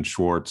 Stephen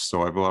Schwartz.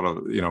 So I have a lot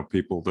of,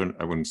 people that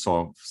I wouldn't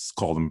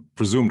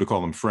presume to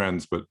call them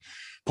friends, but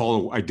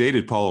I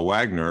dated Paula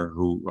Wagner,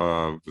 who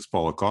was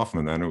Paula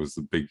Kaufman then, who was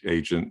the big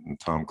agent and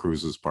Tom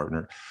Cruise's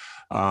partner.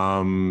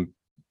 Were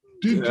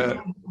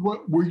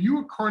you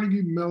at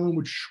Carnegie Mellon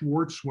with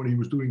Schwartz when he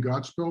was doing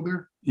Godspell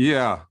there?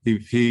 Yeah,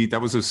 that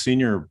was a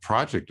senior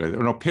project.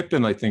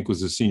 Pippin, I think,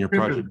 was a senior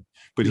project.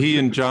 But he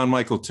and John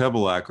Michael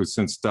Tebelak, who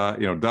since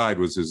died,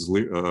 was his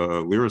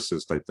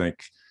lyricist, I think.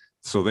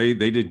 So they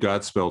did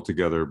Godspell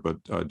together. But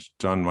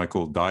John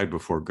Michael died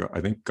before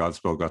I think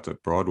Godspell got to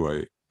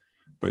Broadway.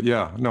 But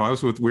yeah, no,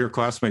 we were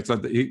classmates.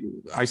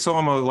 I saw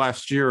him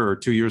last year or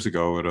 2 years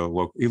ago at a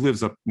local. He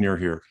lives up near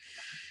here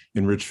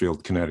in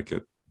Ridgefield,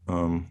 Connecticut.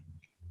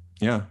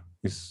 Yeah,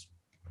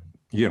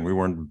 we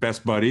weren't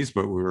best buddies,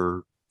 but we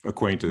were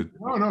acquainted.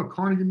 No,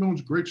 Carnegie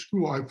Mellon's a great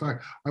school. In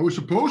fact, I was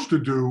supposed to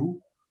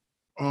do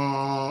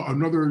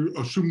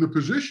assume the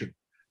position,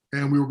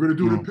 and we were going to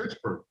do it in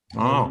Pittsburgh.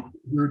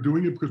 We were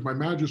doing it because my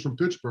manager's from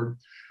Pittsburgh,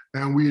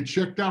 and we had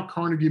checked out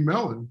Carnegie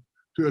Mellon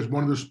as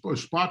one of the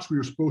spots we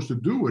were supposed to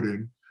do it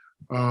in,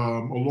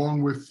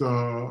 along with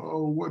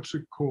what's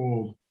it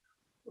called?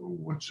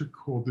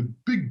 The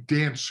big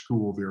dance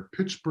school there,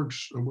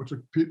 Pittsburgh's.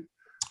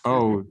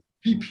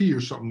 PP or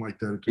something like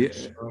that.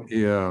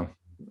 Yeah.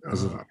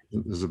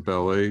 Is it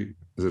ballet?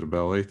 Is it a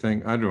ballet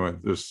thing? I don't know.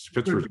 There's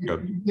Pittsburgh.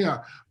 Yeah,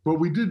 but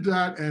we did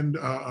that, and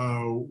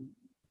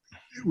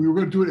we were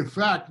going to do it. In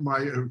fact,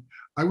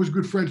 I was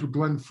good friends with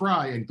Glenn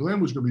Fry, and Glenn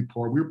was going to be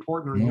part. We were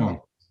partnering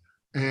up,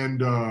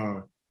 and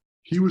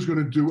he was going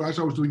to do, as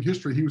I was doing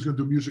history, he was going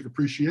to do music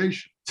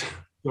appreciation.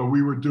 So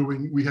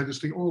we had this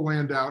thing all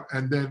planned out,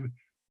 and then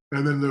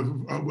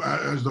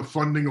as the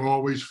funding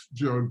always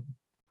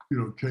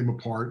came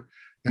apart,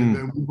 and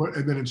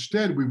then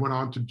instead we went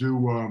on to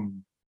do.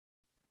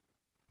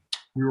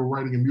 We were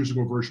writing a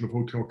musical version of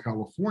Hotel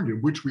California,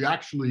 which I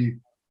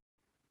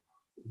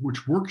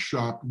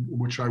workshopped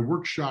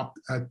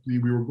at we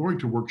were going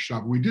to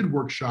workshop. We did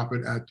workshop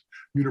it at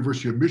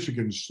University of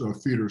Michigan's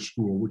theater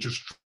school, which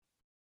is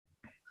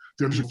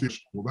the theater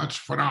school. That's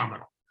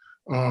phenomenal.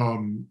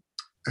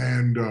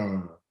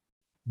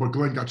 But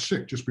Glenn got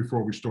sick just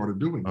before we started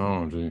doing it.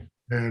 Oh, gee.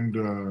 and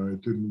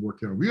it didn't work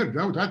out. We had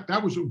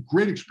that was a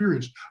great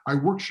experience. I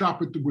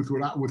workshopped it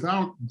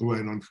without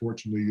Glenn,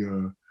 unfortunately,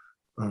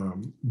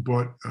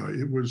 but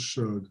it was.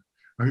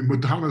 I mean,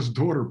 Madonna's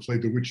daughter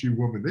played the witchy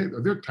woman.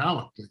 Their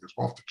talent thing is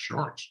off the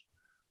charts.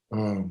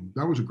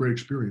 That was a great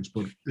experience,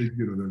 but they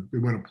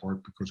went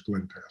apart because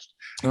Glenn passed.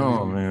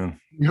 Oh man,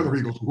 the other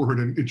Eagles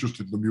weren't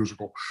interested in the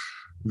musical.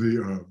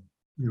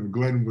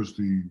 Glenn was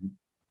the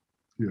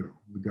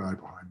guy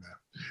behind that.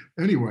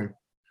 Anyway.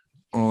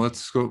 Well,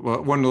 let's go.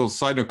 One little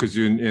side note, because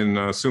you in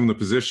Assume the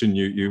Position,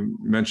 you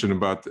mentioned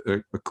about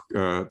that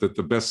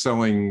the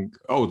best-selling,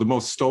 the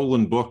most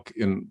stolen book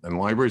in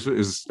libraries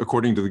is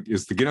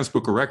the Guinness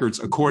Book of Records.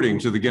 According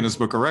to the Guinness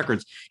Book of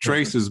Records,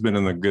 Trace has been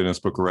in the Guinness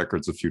Book of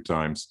Records a few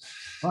times.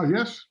 Oh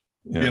yes.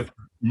 Yeah,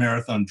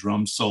 marathon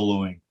drum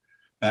soloing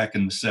back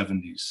in the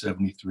 70s,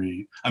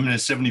 73. I mean, a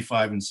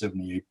 75 and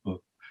 78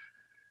 book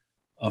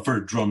for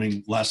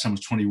drumming. Last time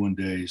was 21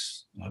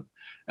 days.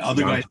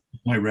 Other guys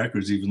took my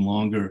records even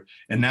longer,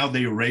 and now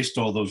they erased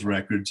all those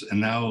records. And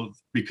now,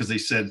 because they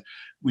said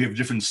we have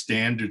different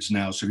standards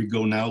now, so if you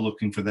go now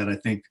looking for that, I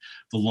think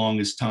the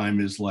longest time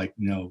is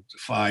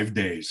 5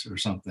 days or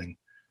something.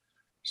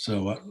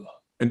 So,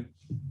 and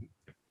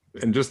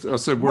just I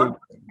said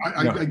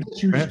I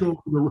guess you just don't.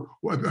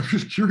 I'm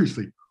just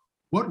curiously,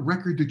 what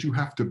record did you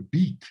have to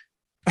beat?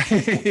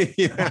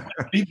 Yeah.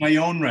 I beat my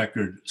own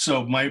record.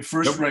 So my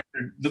first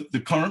record,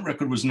 the current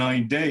record was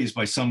 9 days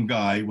by some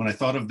guy. When I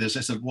thought of this, I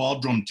said, well, I'll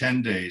drum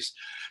 10 days.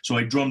 So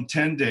I drummed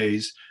 10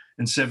 days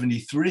in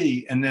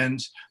 73. And then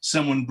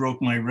someone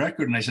broke my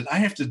record. And I said, I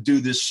have to do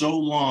this so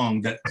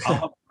long that I'll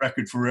have a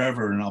record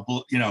forever. And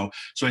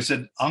so I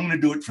said, I'm going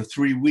to do it for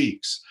 3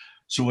 weeks.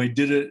 So I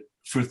did it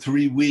for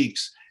 3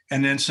 weeks.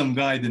 And then some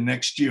guy the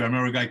next year, I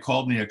remember a guy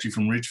called me actually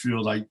from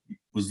Ridgefield. I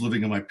was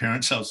living in my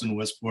parents' house in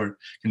Westport,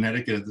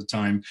 Connecticut at the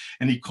time.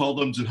 And he called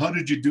them and said, how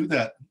did you do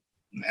that?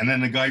 And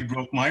then the guy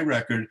broke my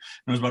record. And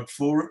there was about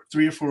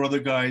 3 or 4 other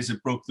guys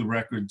that broke the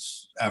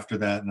records after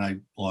that. And I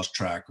lost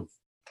track of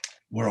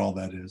where all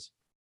that is.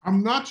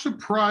 I'm not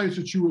surprised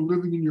that you were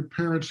living in your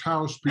parents'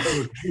 house,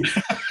 because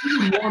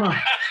who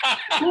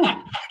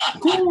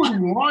would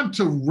want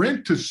to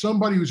rent to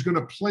somebody who's going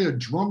to play a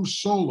drum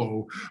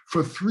solo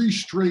for 3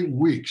 straight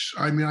weeks?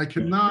 I mean, I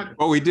cannot.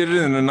 Well, we did it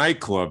in a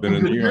nightclub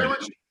in New York.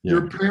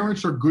 Your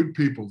parents are good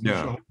people.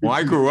 Yeah. So well,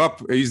 I grew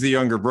up, he's the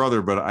younger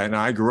brother, but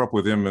I grew up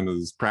with him in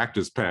his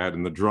practice pad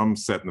and the drum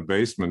set in the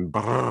basement,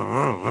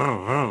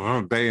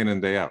 day in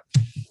and day out.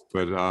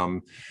 But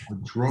a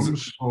drum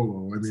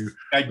solo. I mean,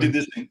 I did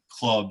this in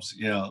clubs.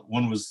 Yeah.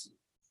 One was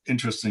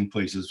interesting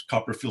places.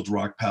 Copperfield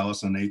Rock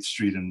Palace on 8th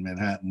Street in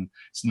Manhattan.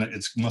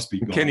 It must be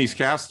gone. Kenny's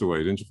Castaway.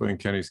 Didn't you play in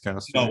Kenny's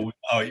Castaway? No,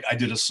 I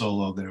did a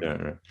solo there. Yeah,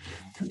 right.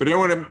 But I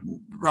want to,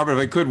 Robert, if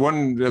I could,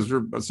 one as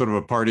sort of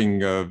a parting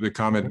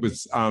comment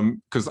was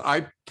because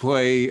I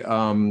play. We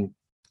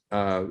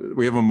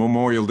have a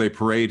Memorial Day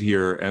parade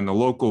here, and the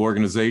local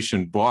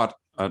organization bought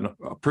a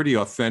pretty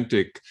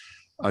authentic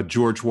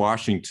George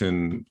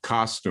Washington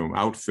costume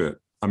outfit.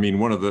 I mean,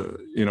 one of the,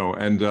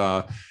 and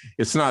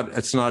it's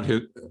not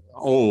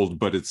old,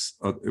 but it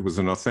was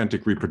an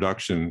authentic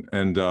reproduction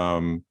and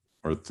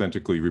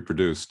authentically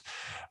reproduced.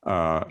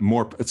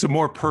 It's a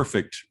more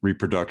perfect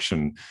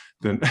reproduction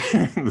than,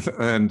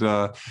 and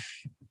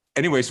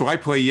anyway, so I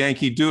play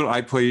Yankee Doodle.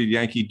 I played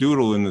Yankee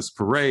Doodle in this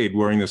parade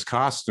wearing this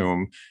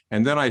costume.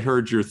 And then I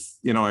heard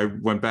I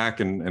went back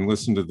and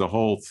listened to the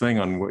whole thing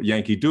on what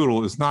Yankee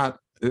Doodle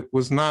it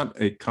was not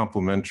a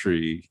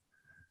complimentary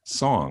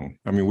song.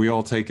 I mean, we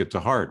all take it to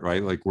heart,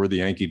 right? Like, we're the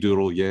Yankee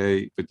Doodle,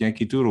 yay. But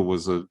Yankee Doodle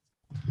was it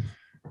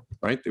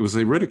was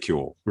a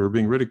ridicule. We were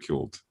being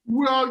ridiculed.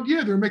 Well,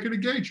 yeah, they're making a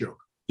gay joke.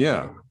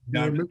 Yeah.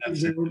 They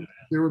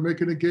were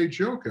making a gay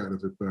joke out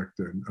of it back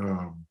then,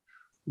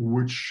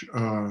 which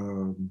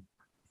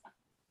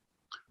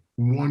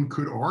one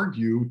could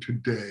argue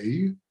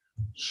today,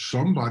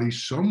 somebody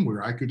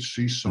somewhere, I could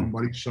see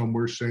somebody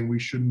somewhere saying we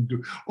shouldn't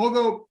do,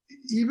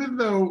 even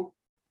though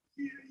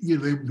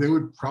they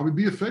would probably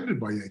be offended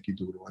by Yankee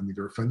Doodle. I mean,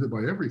 they're offended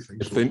by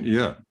everything. So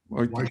yeah.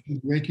 Why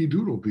should Yankee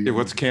Doodle be? Yeah,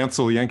 let's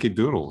cancel Yankee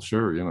Doodle.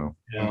 Sure,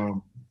 Yeah.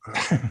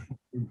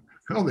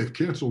 Hell, they've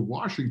canceled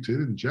Washington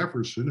and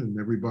Jefferson and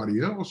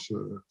everybody else.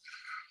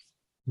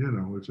 Yeah,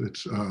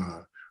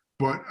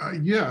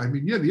 I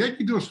mean, the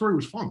Yankee Doodle story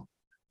was fun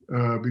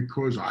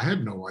because I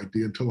had no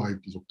idea until I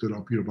looked it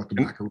up, about the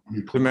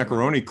Macaroni Club. The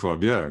Macaroni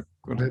Club, yeah.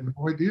 I had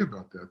no idea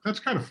about that. That's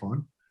kind of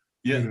fun.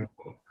 Yeah.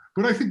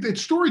 But I think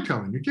it's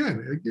storytelling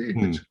again.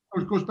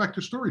 It goes back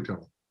to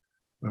storytelling,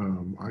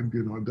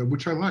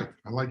 which I like.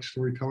 I like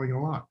storytelling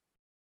a lot.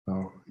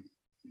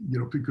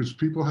 Because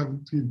people have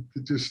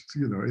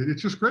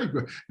it's just great.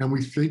 And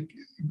we think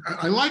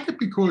I like it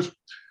because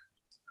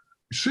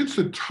since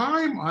the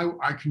time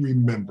I can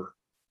remember,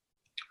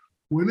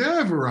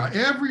 whenever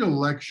every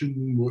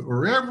election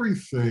or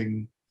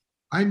everything,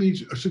 I mean,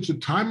 since the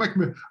time I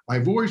can remember,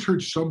 I've always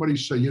heard somebody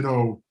say,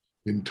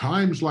 in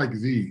times like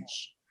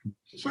these.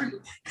 It's like,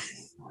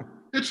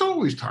 it's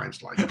always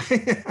times like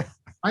that.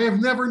 I have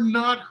never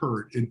not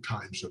heard in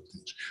times of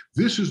these.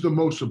 This is the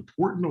most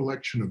important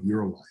election of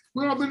your life.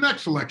 Well, the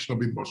next election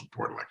will be the most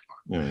important election.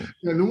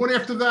 Yeah. And the one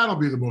after that will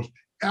be the most.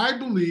 I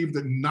believe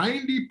that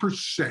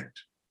 90%,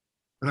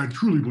 and I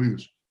truly believe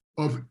this,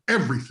 of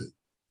everything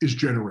is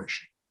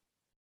generation.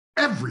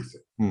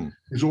 Everything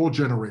is all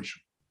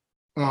generation.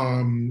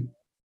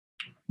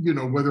 You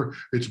know, whether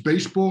it's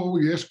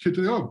baseball, you ask kids,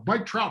 oh,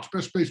 Mike Trout's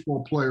best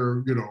baseball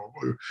player, you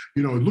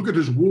know, look at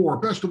his WAR,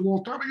 best of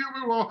all time.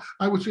 Well,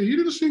 I would say, you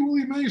didn't see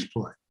Willie Mays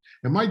play.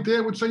 And my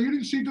dad would say, you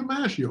didn't see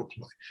DiMaggio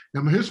play.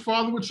 And his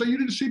father would say, you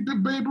didn't see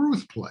Babe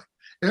Ruth play.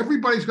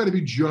 Everybody's got to be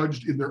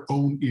judged in their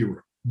own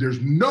era. There's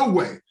no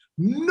way,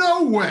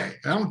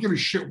 I don't give a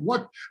shit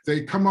what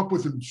they come up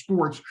with in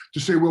sports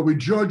to say, well, we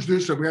judge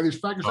this and we have these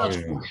factors. That's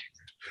bullshit.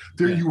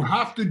 You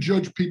have to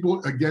judge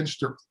people against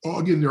their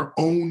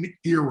own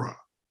era.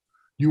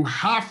 You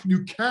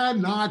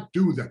cannot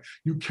do that.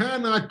 You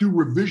cannot do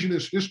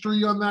revisionist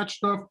history on that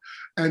stuff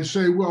and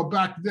say, well,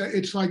 back then,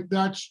 it's like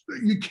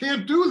you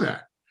can't do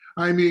that.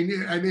 I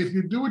mean, and if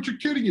you do it, you're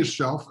kidding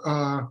yourself.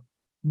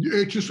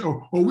 It's just,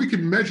 we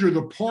can measure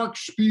the park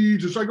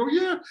speeds. It's like, oh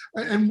yeah.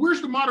 And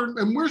where's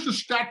the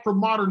stat for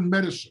modern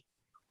medicine?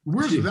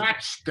 Where's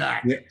that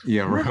stat?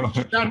 Yeah, Where's right.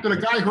 the stat that a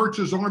guy hurts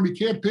his arm, he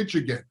can't pitch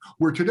again?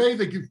 Where today,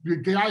 the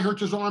guy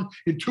hurts his arm,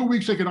 in 2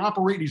 weeks, they can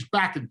operate and he's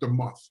back in the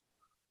month.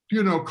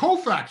 You know,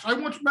 Koufax, I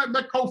once met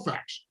Koufax.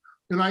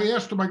 And I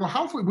asked him, I go,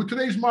 with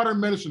today's modern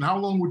medicine, how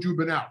long would you have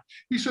been out?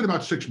 He said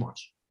about 6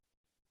 months.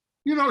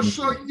 You know,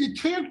 so you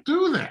can't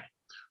do that.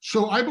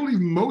 So I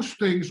believe most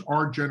things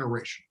are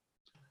generation,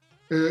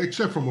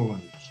 except for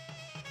millennials.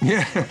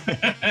 Yeah,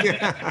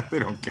 they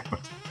don't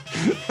count.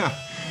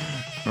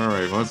 All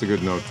right, well, that's a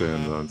good note to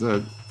end on.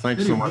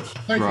 Thanks so much,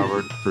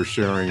 Robert, for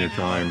sharing your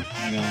time.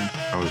 I know.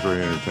 That was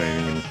very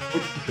entertaining.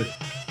 Okay.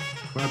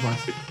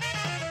 Bye-bye.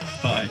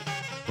 Bye.